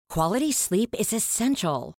Quality sleep is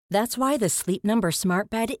essential. That's why the Sleep Number Smart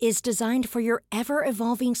Bed is designed for your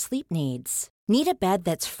ever-evolving sleep needs. Need a bed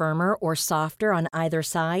that's firmer or softer on either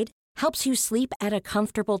side? Helps you sleep at a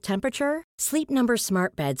comfortable temperature? Sleep Number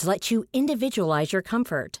Smart Beds let you individualize your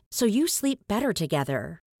comfort, so you sleep better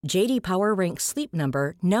together. J.D. Power ranks Sleep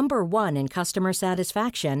Number number 1 in customer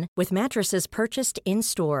satisfaction with mattresses purchased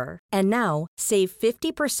in-store. And now, save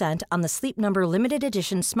 50% on the Sleep Number Limited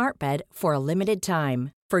Edition Smart Bed for a limited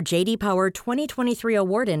time. For J.D. Power 2023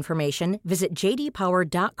 award information, visit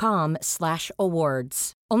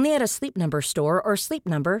jdpower.com/awards. Only at a Sleep Number store or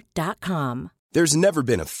sleepnumber.com. There's never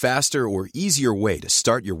been a faster or easier way to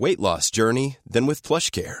start your weight loss journey than with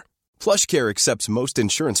PlushCare. PlushCare accepts most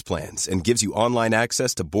insurance plans and gives you online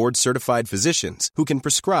access to board-certified physicians who can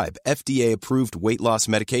prescribe FDA-approved weight loss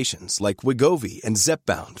medications like Wegovy and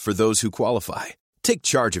Zepbound for those who qualify. Take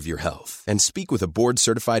charge of your health and speak with a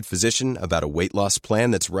board-certified physician about a weight loss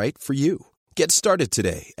plan that's right for you. Get started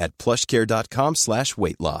today at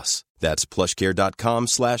plushcare.com/weight-loss. That's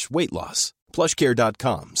plushcare.com/weight-loss.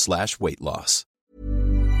 plushcare.com/weight-loss.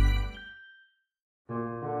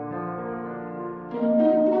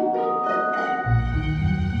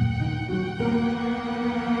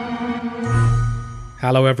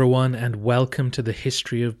 Hello everyone, and welcome to the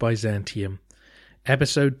History of Byzantium,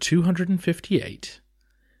 episode 258,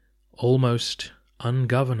 Almost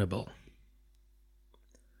Ungovernable.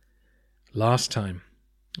 Last time,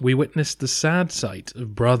 we witnessed the sad sight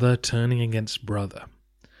of brother turning against brother.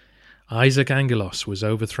 Isaac Angelos was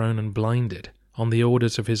overthrown and blinded on the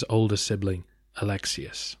orders of his older sibling,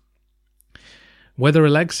 Alexius. Whether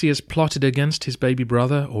Alexius plotted against his baby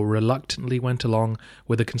brother or reluctantly went along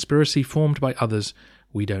with a conspiracy formed by others,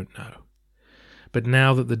 we don't know. But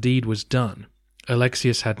now that the deed was done,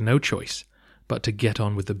 Alexius had no choice but to get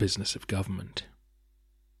on with the business of government.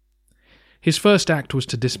 His first act was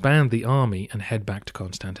to disband the army and head back to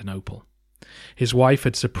Constantinople. His wife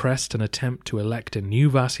had suppressed an attempt to elect a new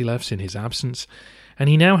Vasilevs in his absence, and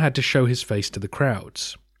he now had to show his face to the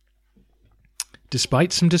crowds.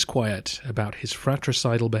 Despite some disquiet about his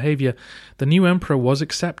fratricidal behaviour, the new emperor was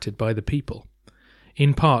accepted by the people,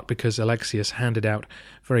 in part because Alexius handed out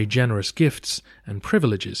very generous gifts and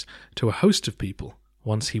privileges to a host of people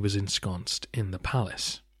once he was ensconced in the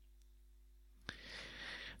palace.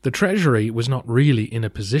 The treasury was not really in a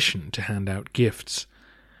position to hand out gifts,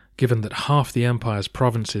 given that half the empire's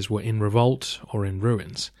provinces were in revolt or in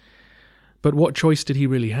ruins. But what choice did he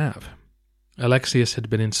really have? Alexius had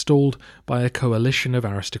been installed by a coalition of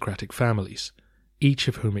aristocratic families, each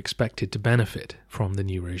of whom expected to benefit from the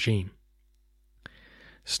new regime.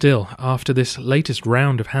 Still, after this latest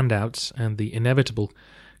round of handouts and the inevitable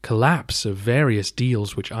collapse of various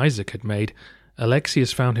deals which Isaac had made,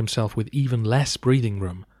 Alexius found himself with even less breathing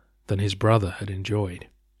room than his brother had enjoyed.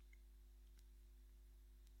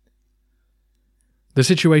 The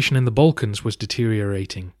situation in the Balkans was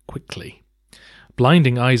deteriorating quickly.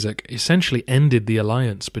 Blinding Isaac essentially ended the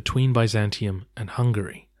alliance between Byzantium and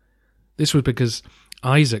Hungary. This was because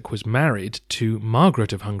Isaac was married to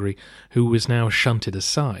Margaret of Hungary, who was now shunted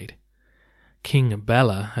aside. King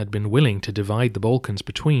Bela had been willing to divide the Balkans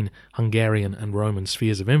between Hungarian and Roman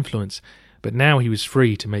spheres of influence, but now he was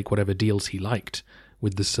free to make whatever deals he liked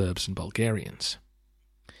with the Serbs and Bulgarians.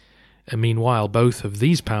 And meanwhile, both of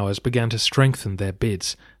these powers began to strengthen their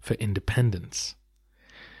bids for independence.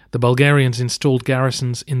 The Bulgarians installed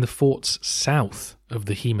garrisons in the forts south of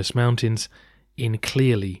the Hemus Mountains in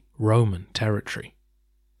clearly Roman territory.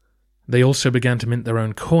 They also began to mint their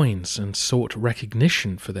own coins and sought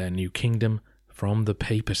recognition for their new kingdom from the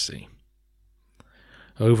papacy.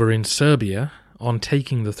 Over in Serbia, on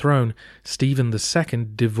taking the throne, Stephen II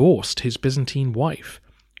divorced his Byzantine wife,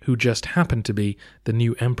 who just happened to be the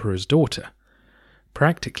new emperor's daughter,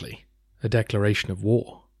 practically a declaration of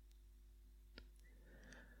war.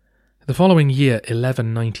 The following year,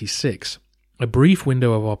 1196, a brief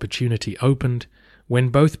window of opportunity opened when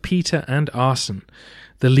both Peter and Arsene,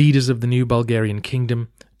 the leaders of the new Bulgarian kingdom,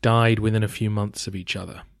 died within a few months of each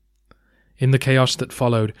other. In the chaos that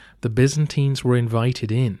followed, the Byzantines were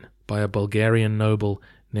invited in by a Bulgarian noble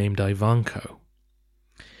named Ivanko.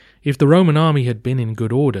 If the Roman army had been in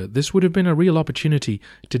good order, this would have been a real opportunity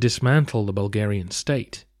to dismantle the Bulgarian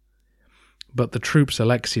state. But the troops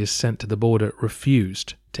Alexius sent to the border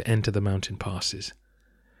refused to enter the mountain passes.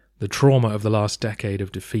 The trauma of the last decade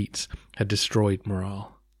of defeats had destroyed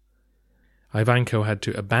morale. Ivanko had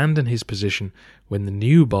to abandon his position when the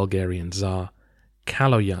new Bulgarian Tsar,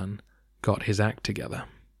 Kaloyan, got his act together.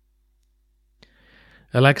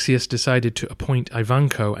 Alexius decided to appoint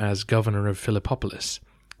Ivanko as governor of Philippopolis,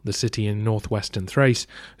 the city in northwestern Thrace,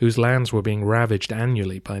 whose lands were being ravaged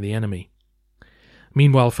annually by the enemy.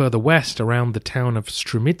 Meanwhile, further west, around the town of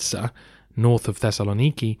Strumitsa, north of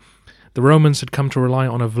Thessaloniki, the Romans had come to rely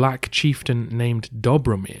on a Vlach chieftain named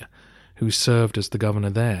Dobromir, who served as the governor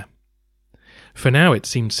there. For now it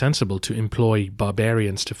seemed sensible to employ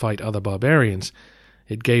barbarians to fight other barbarians.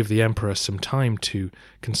 It gave the emperor some time to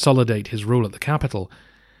consolidate his rule at the capital,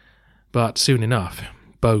 but soon enough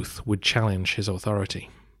both would challenge his authority.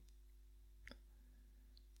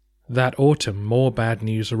 That autumn more bad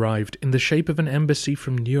news arrived in the shape of an embassy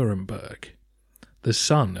from Nuremberg. The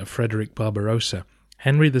son of Frederick Barbarossa,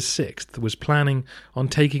 Henry VI, was planning on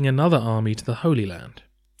taking another army to the Holy Land.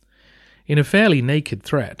 In a fairly naked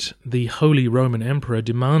threat, the Holy Roman Emperor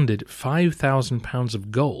demanded 5,000 pounds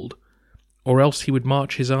of gold, or else he would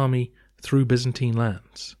march his army through Byzantine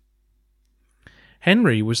lands.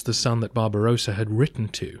 Henry was the son that Barbarossa had written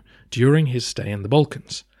to during his stay in the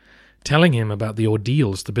Balkans, telling him about the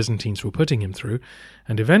ordeals the Byzantines were putting him through,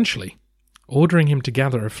 and eventually ordering him to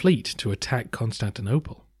gather a fleet to attack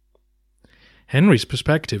Constantinople. Henry's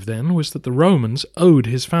perspective then was that the Romans owed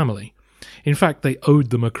his family. In fact, they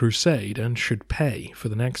owed them a crusade and should pay for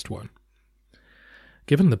the next one.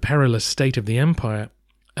 Given the perilous state of the empire,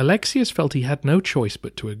 Alexius felt he had no choice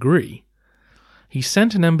but to agree. He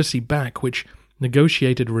sent an embassy back which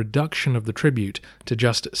negotiated a reduction of the tribute to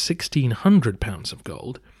just 1,600 pounds of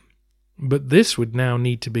gold, but this would now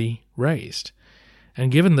need to be raised,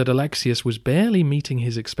 and given that Alexius was barely meeting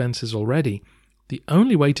his expenses already, the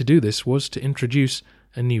only way to do this was to introduce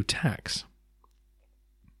a new tax.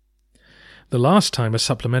 The last time a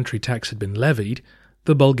supplementary tax had been levied,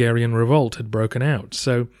 the Bulgarian revolt had broken out,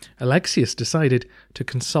 so Alexius decided to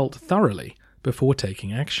consult thoroughly before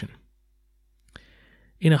taking action.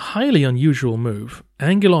 In a highly unusual move,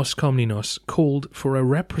 Angelos Komnenos called for a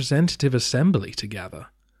representative assembly to gather,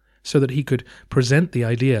 so that he could present the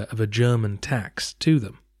idea of a German tax to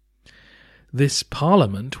them. This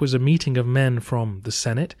parliament was a meeting of men from the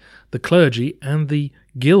Senate, the clergy, and the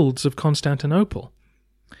guilds of Constantinople.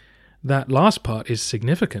 That last part is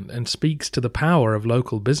significant and speaks to the power of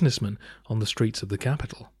local businessmen on the streets of the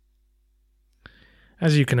capital.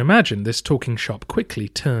 As you can imagine, this talking shop quickly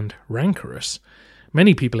turned rancorous.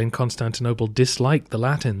 Many people in Constantinople disliked the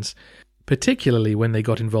Latins, particularly when they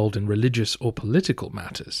got involved in religious or political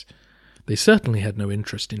matters. They certainly had no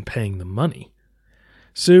interest in paying them money.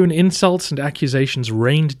 Soon insults and accusations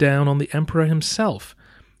rained down on the emperor himself.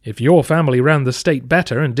 If your family ran the state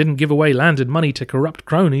better and didn't give away land and money to corrupt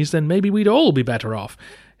cronies, then maybe we'd all be better off,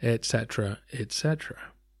 etc., etc.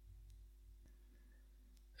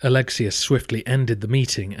 Alexius swiftly ended the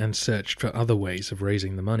meeting and searched for other ways of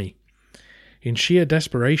raising the money. In sheer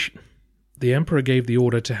desperation, the emperor gave the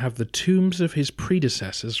order to have the tombs of his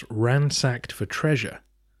predecessors ransacked for treasure.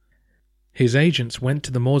 His agents went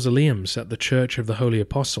to the mausoleums at the Church of the Holy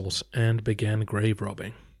Apostles and began grave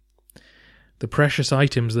robbing. The precious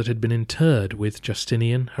items that had been interred with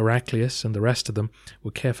Justinian, Heraclius, and the rest of them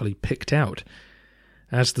were carefully picked out.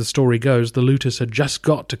 As the story goes, the looters had just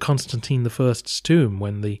got to Constantine I's tomb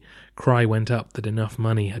when the cry went up that enough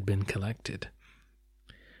money had been collected.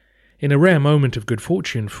 In a rare moment of good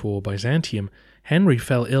fortune for Byzantium, Henry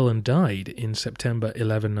fell ill and died in September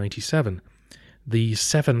 1197. The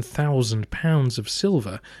 7,000 pounds of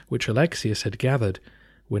silver which Alexius had gathered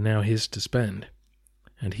were now his to spend,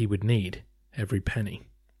 and he would need every penny.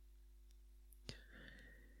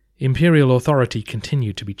 Imperial authority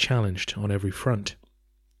continued to be challenged on every front.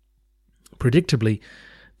 Predictably,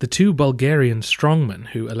 the two Bulgarian strongmen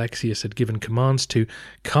who Alexius had given commands to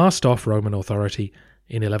cast off Roman authority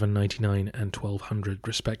in 1199 and 1200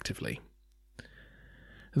 respectively.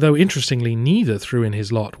 Though interestingly neither threw in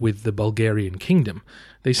his lot with the Bulgarian kingdom,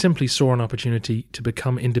 they simply saw an opportunity to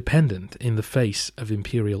become independent in the face of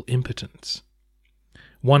imperial impotence.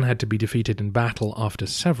 One had to be defeated in battle after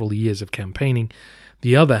several years of campaigning,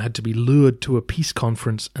 the other had to be lured to a peace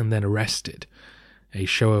conference and then arrested, a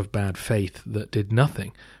show of bad faith that did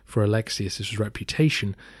nothing for Alexius's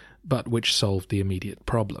reputation, but which solved the immediate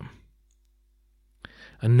problem.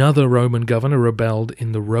 Another Roman governor rebelled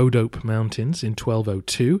in the Rhodope Mountains in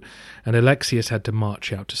 1202, and Alexius had to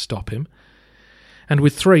march out to stop him. And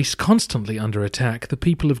with Thrace constantly under attack, the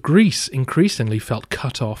people of Greece increasingly felt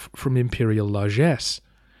cut off from imperial largesse.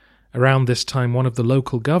 Around this time, one of the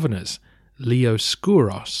local governors, Leo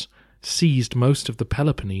Skouros, seized most of the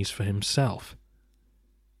Peloponnese for himself.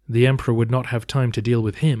 The emperor would not have time to deal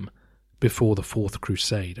with him before the Fourth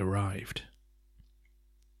Crusade arrived.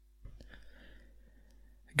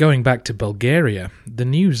 Going back to Bulgaria, the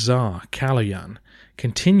new Tsar, Kaloyan,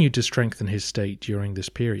 continued to strengthen his state during this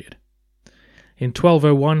period. In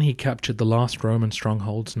 1201 he captured the last Roman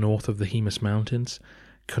strongholds north of the Haemus Mountains,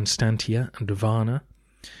 Constantia and Varna.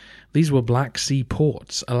 These were Black Sea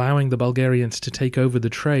ports, allowing the Bulgarians to take over the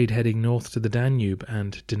trade heading north to the Danube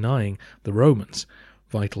and denying the Romans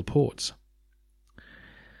vital ports.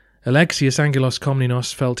 Alexius Angelos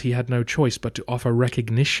Komnenos felt he had no choice but to offer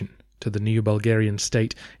recognition to the new Bulgarian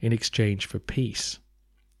state in exchange for peace.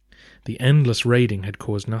 The endless raiding had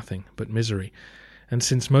caused nothing but misery, and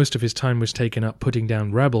since most of his time was taken up putting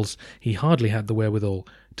down rebels, he hardly had the wherewithal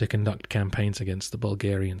to conduct campaigns against the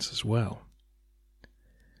Bulgarians as well.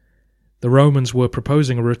 The Romans were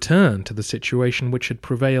proposing a return to the situation which had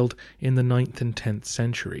prevailed in the 9th and 10th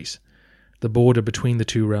centuries. The border between the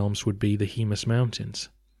two realms would be the Haemus Mountains.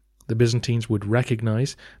 The Byzantines would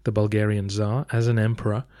recognize the Bulgarian Tsar as an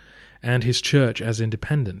emperor and his church as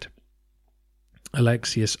independent.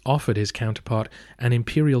 Alexius offered his counterpart an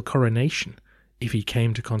imperial coronation if he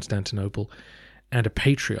came to Constantinople, and a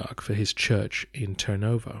patriarch for his church in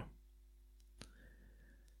Turnovo.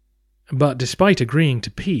 But despite agreeing to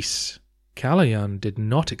peace, Kaloyan did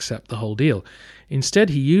not accept the whole deal. Instead,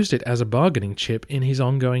 he used it as a bargaining chip in his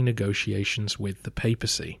ongoing negotiations with the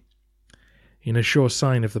papacy. In a sure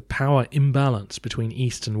sign of the power imbalance between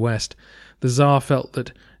East and West, the Tsar felt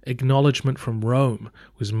that acknowledgement from Rome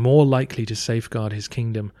was more likely to safeguard his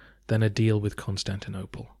kingdom than a deal with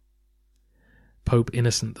Constantinople. Pope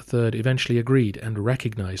Innocent III eventually agreed and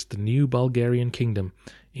recognized the new Bulgarian kingdom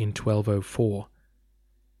in 1204.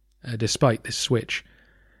 Despite this switch,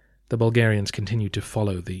 the Bulgarians continued to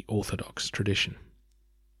follow the Orthodox tradition.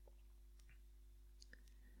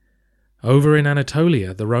 Over in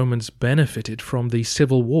Anatolia, the Romans benefited from the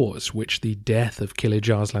civil wars which the death of Kilij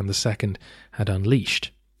Arslan II had unleashed.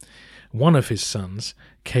 One of his sons,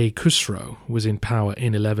 K. Khusro, was in power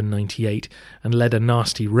in 1198 and led a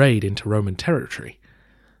nasty raid into Roman territory.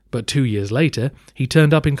 But 2 years later, he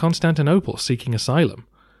turned up in Constantinople seeking asylum.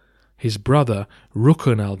 His brother,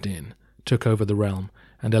 Rukn al-Din, took over the realm,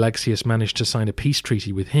 and Alexius managed to sign a peace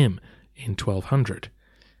treaty with him in 1200.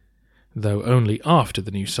 Though only after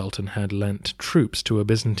the new sultan had lent troops to a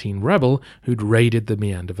Byzantine rebel who'd raided the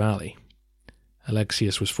Meander Valley.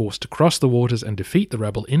 Alexius was forced to cross the waters and defeat the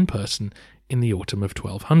rebel in person in the autumn of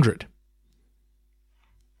 1200.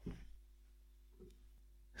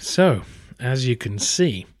 So, as you can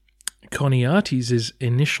see, Choniates'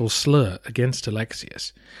 initial slur against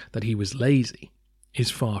Alexius, that he was lazy, is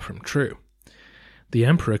far from true. The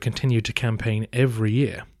emperor continued to campaign every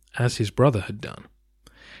year, as his brother had done.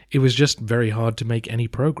 It was just very hard to make any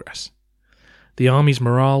progress. The army's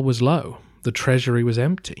morale was low, the treasury was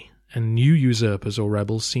empty, and new usurpers or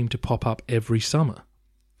rebels seemed to pop up every summer.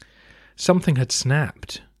 Something had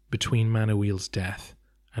snapped between Manuel's death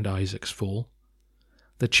and Isaac's fall.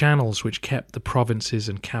 The channels which kept the provinces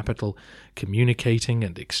and capital communicating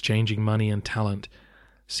and exchanging money and talent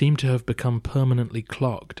seemed to have become permanently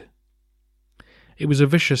clogged. It was a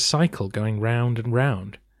vicious cycle going round and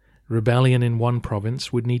round. Rebellion in one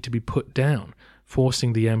province would need to be put down,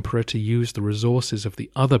 forcing the emperor to use the resources of the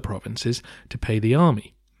other provinces to pay the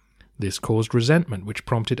army. This caused resentment, which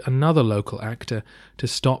prompted another local actor to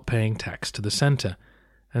stop paying tax to the centre,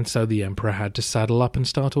 and so the emperor had to saddle up and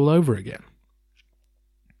start all over again.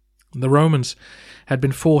 The Romans had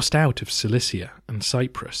been forced out of Cilicia and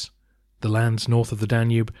Cyprus, the lands north of the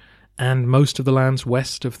Danube, and most of the lands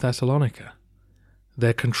west of Thessalonica.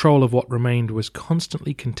 Their control of what remained was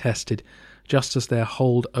constantly contested, just as their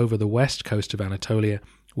hold over the west coast of Anatolia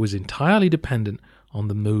was entirely dependent on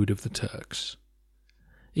the mood of the Turks.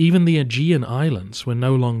 Even the Aegean islands were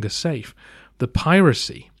no longer safe. The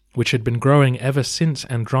piracy, which had been growing ever since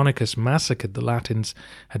Andronicus massacred the Latins,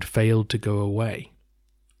 had failed to go away.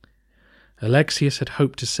 Alexius had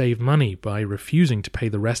hoped to save money by refusing to pay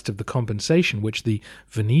the rest of the compensation which the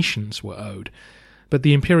Venetians were owed, but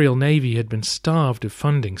the imperial navy had been starved of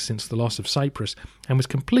funding since the loss of Cyprus and was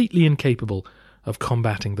completely incapable of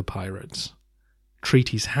combating the pirates.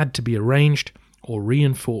 Treaties had to be arranged or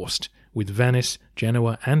reinforced with Venice,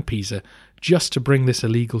 Genoa, and Pisa just to bring this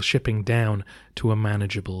illegal shipping down to a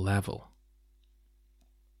manageable level.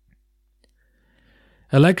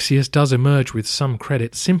 Alexius does emerge with some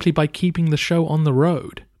credit simply by keeping the show on the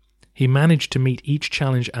road. He managed to meet each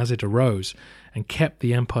challenge as it arose and kept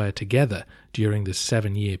the empire together during this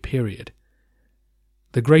 7-year period.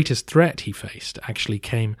 The greatest threat he faced actually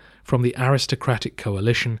came from the aristocratic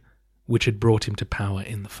coalition which had brought him to power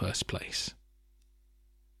in the first place.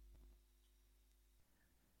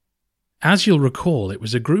 As you'll recall, it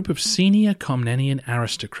was a group of senior Komnenian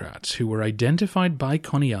aristocrats who were identified by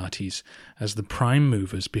Choniates as the prime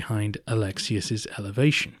movers behind Alexius's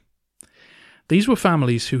elevation. These were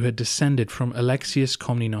families who had descended from Alexius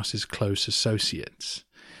Komnenos' close associates.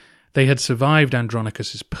 They had survived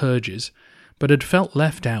Andronicus's purges, but had felt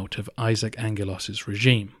left out of Isaac Angelos'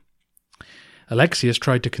 regime. Alexius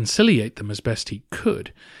tried to conciliate them as best he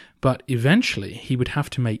could, but eventually he would have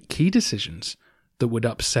to make key decisions that would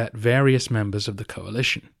upset various members of the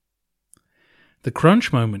coalition. The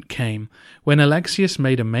crunch moment came when Alexius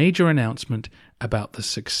made a major announcement about the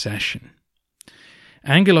succession.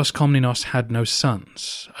 Angelos Komnenos had no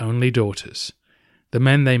sons, only daughters. The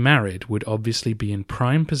men they married would obviously be in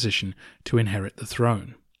prime position to inherit the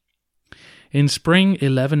throne. In spring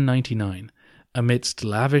 1199, amidst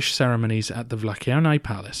lavish ceremonies at the Vlachernae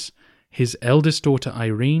Palace, his eldest daughter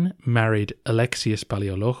Irene married Alexius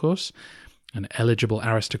Palaiologos, an eligible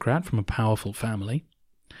aristocrat from a powerful family,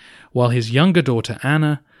 while his younger daughter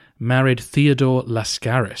Anna married Theodore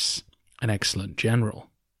Lascaris, an excellent general.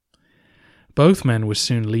 Both men were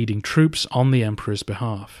soon leading troops on the emperor's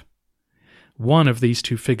behalf. One of these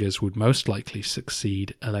two figures would most likely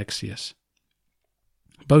succeed Alexius.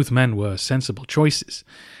 Both men were sensible choices,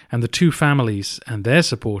 and the two families and their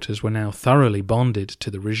supporters were now thoroughly bonded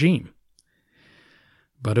to the regime.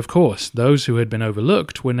 But of course, those who had been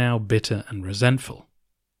overlooked were now bitter and resentful.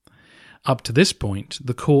 Up to this point,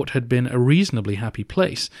 the court had been a reasonably happy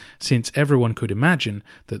place, since everyone could imagine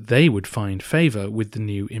that they would find favour with the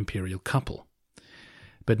new imperial couple.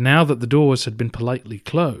 But now that the doors had been politely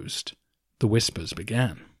closed, the whispers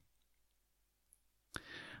began.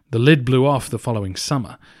 The lid blew off the following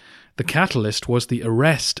summer. The catalyst was the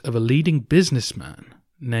arrest of a leading businessman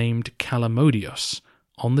named Calamodios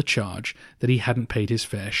on the charge that he hadn't paid his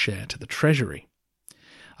fair share to the treasury.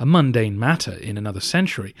 A mundane matter in another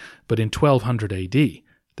century, but in 1200 AD,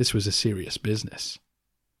 this was a serious business.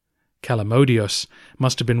 Calamodios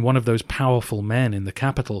must have been one of those powerful men in the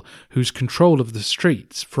capital whose control of the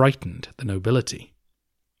streets frightened the nobility.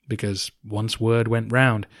 Because once word went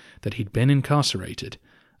round that he'd been incarcerated,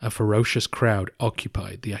 a ferocious crowd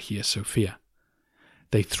occupied the Hagia Sophia.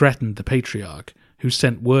 They threatened the patriarch, who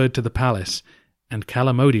sent word to the palace, and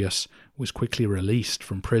Calamodios was quickly released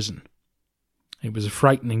from prison. It was a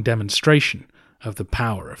frightening demonstration of the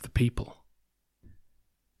power of the people.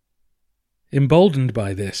 Emboldened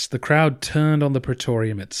by this, the crowd turned on the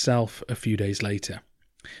praetorium itself a few days later.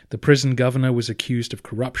 The prison governor was accused of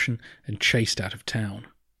corruption and chased out of town.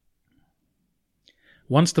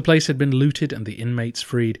 Once the place had been looted and the inmates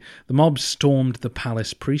freed, the mob stormed the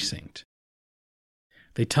palace precinct.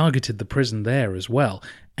 They targeted the prison there as well,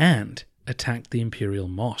 and attacked the imperial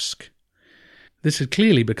mosque. This had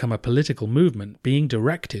clearly become a political movement being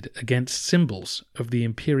directed against symbols of the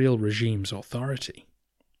imperial regime's authority.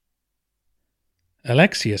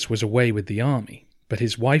 Alexius was away with the army, but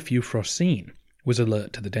his wife Euphrosyne was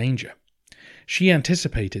alert to the danger. She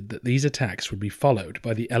anticipated that these attacks would be followed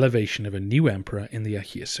by the elevation of a new emperor in the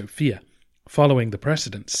Hagia Sophia, following the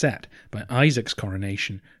precedent set by Isaac's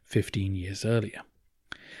coronation 15 years earlier.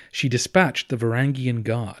 She dispatched the Varangian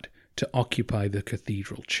Guard to occupy the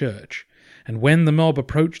cathedral church, and when the mob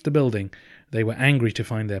approached the building, they were angry to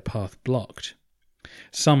find their path blocked.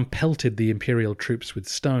 Some pelted the imperial troops with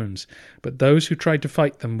stones, but those who tried to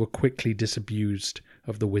fight them were quickly disabused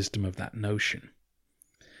of the wisdom of that notion.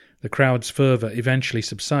 The crowd's fervour eventually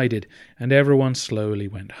subsided, and everyone slowly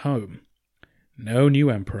went home. No new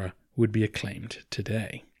emperor would be acclaimed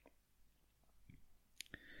today.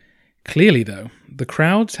 Clearly, though, the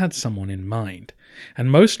crowds had someone in mind,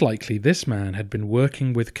 and most likely this man had been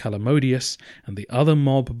working with Calamodius and the other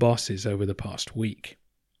mob bosses over the past week.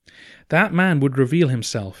 That man would reveal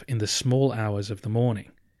himself in the small hours of the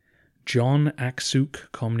morning. John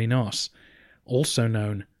Aksuk Komnenos, also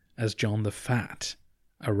known as John the Fat,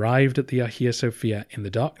 arrived at the Hagia Sophia in the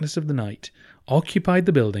darkness of the night, occupied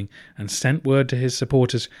the building, and sent word to his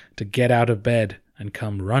supporters to get out of bed and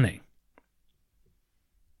come running.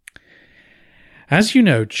 As you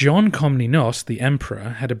know, John Komnenos, the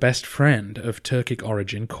emperor, had a best friend of Turkic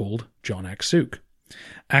origin called John Aksuk.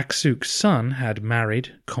 Aksuk's son had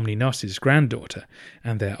married Komnenos' granddaughter,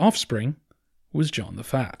 and their offspring was John the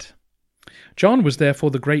Fat. John was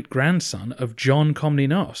therefore the great-grandson of John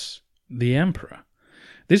Komnenos, the emperor.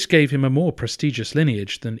 This gave him a more prestigious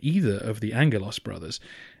lineage than either of the Angelos brothers,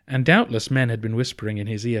 and doubtless men had been whispering in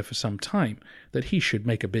his ear for some time that he should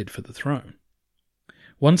make a bid for the throne.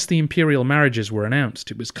 Once the imperial marriages were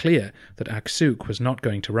announced, it was clear that Aksuk was not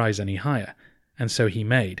going to rise any higher, and so he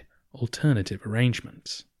made alternative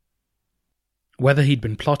arrangements. Whether he'd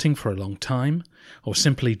been plotting for a long time, or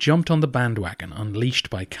simply jumped on the bandwagon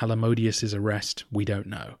unleashed by Calamodius' arrest, we don't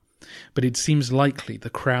know, but it seems likely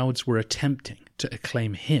the crowds were attempting to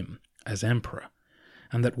acclaim him as emperor,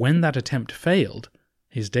 and that when that attempt failed,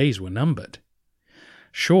 his days were numbered.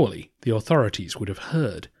 Surely the authorities would have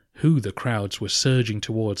heard who the crowds were surging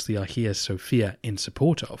towards the Hagia Sophia in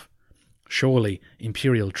support of. Surely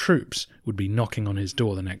imperial troops would be knocking on his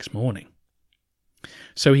door the next morning.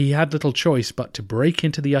 So he had little choice but to break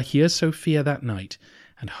into the Hagia Sophia that night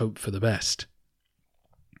and hope for the best.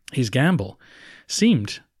 His gamble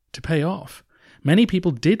seemed to pay off. Many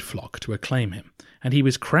people did flock to acclaim him, and he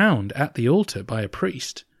was crowned at the altar by a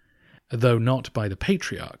priest, though not by the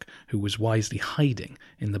patriarch, who was wisely hiding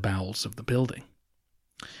in the bowels of the building.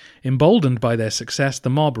 Emboldened by their success, the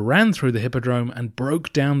mob ran through the hippodrome and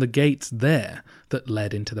broke down the gates there that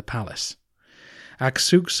led into the palace.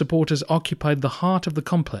 Aksuk's supporters occupied the heart of the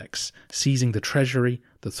complex, seizing the treasury,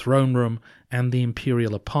 the throne room, and the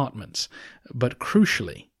imperial apartments, but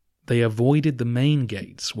crucially, they avoided the main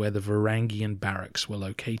gates where the Varangian barracks were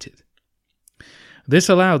located. This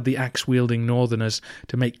allowed the axe-wielding northerners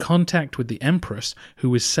to make contact with the empress,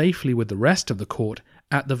 who was safely with the rest of the court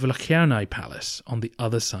at the Vlachernae Palace on the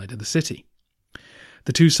other side of the city.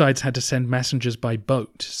 The two sides had to send messengers by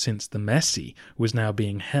boat, since the Messi was now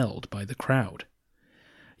being held by the crowd.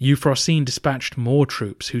 Euphrosyne dispatched more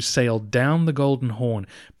troops, who sailed down the Golden Horn,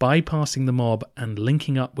 bypassing the mob and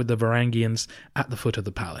linking up with the Varangians at the foot of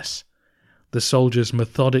the palace. The soldiers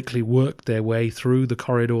methodically worked their way through the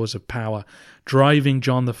corridors of power, driving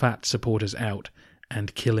John the Fat's supporters out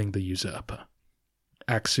and killing the usurper.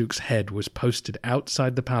 Aksuk's head was posted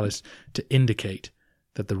outside the palace to indicate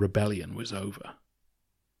that the rebellion was over.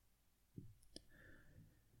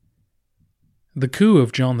 The coup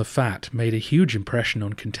of John the Fat made a huge impression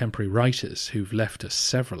on contemporary writers who've left us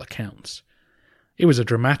several accounts. It was a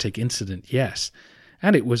dramatic incident, yes,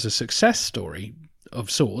 and it was a success story of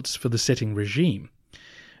sorts for the sitting regime.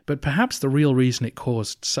 But perhaps the real reason it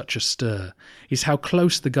caused such a stir is how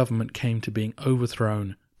close the government came to being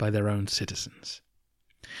overthrown by their own citizens.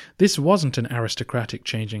 This wasn't an aristocratic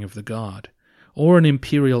changing of the guard, or an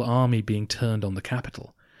imperial army being turned on the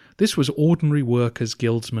capital. This was ordinary workers,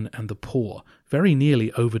 guildsmen, and the poor, very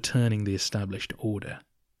nearly overturning the established order.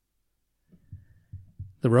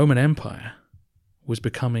 The Roman Empire was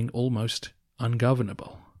becoming almost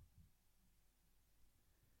ungovernable.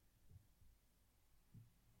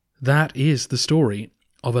 That is the story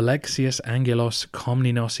of Alexius Angelos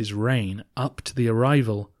Komnenos' reign up to the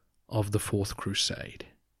arrival of the Fourth Crusade.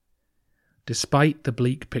 Despite the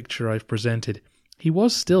bleak picture I've presented, he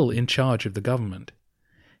was still in charge of the government.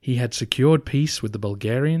 He had secured peace with the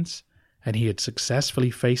Bulgarians, and he had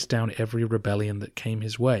successfully faced down every rebellion that came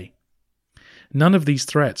his way. None of these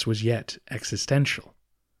threats was yet existential.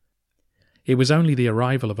 It was only the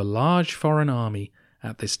arrival of a large foreign army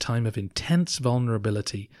at this time of intense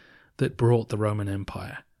vulnerability that brought the Roman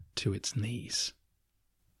Empire to its knees.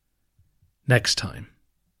 Next time,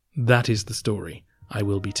 that is the story I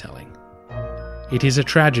will be telling. It is a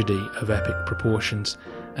tragedy of epic proportions,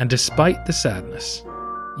 and despite the sadness,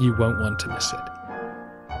 you won't want to miss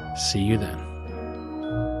it. See you then.